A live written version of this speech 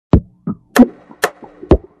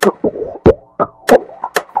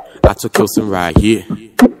Ato Kilson right here.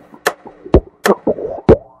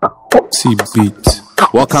 T-Beat.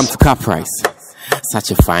 Welcome to Carprice.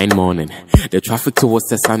 Such a fine morning. The traffic towards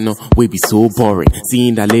the sun will be so boring.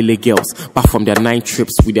 Seeing the lily girls back from their 9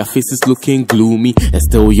 trips with their faces looking gloomy and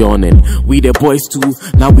still yawning. We the boys too,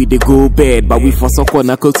 now we the go bed, but we for soccer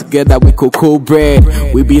knuckle together with cocoa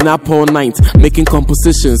bread. We been up all night making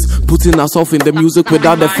compositions, putting ourselves in the music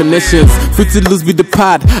without definitions. Fruity loose with the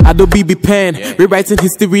pad, Adobe be pen, rewriting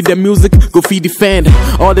history, the music go feed defend.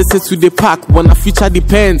 All the sets with the pack when our future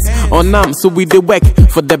depends on them, so we the work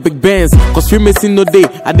for the big bands. Cause we missing no day,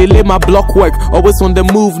 I dey lay my block work. Always on the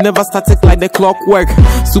move, never static like the clockwork.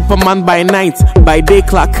 Superman by night, by day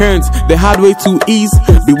Clark Kent. The hard way to ease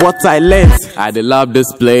be what I learned. I dey love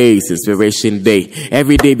this place, inspiration day.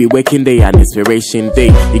 Every day be working day and inspiration day.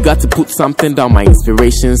 You got to put something down, my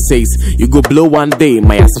inspiration says. You go blow one day,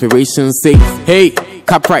 my aspiration say. Hey,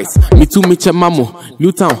 Carprice, me too me chemamo.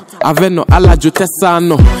 Newtown, Aveno, ala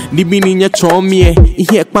jotesano. Nibini nye chomie,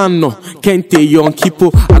 ihe pano. Kente yon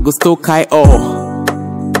kipo, I go still kai all.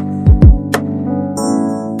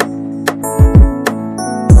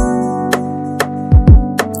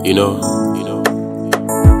 You know,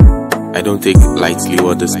 I don't take lightly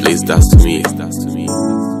what this place does to me.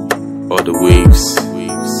 All the waves,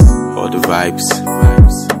 all the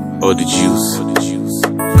vibes, all the juice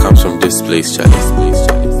comes from this place,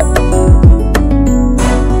 Charlie.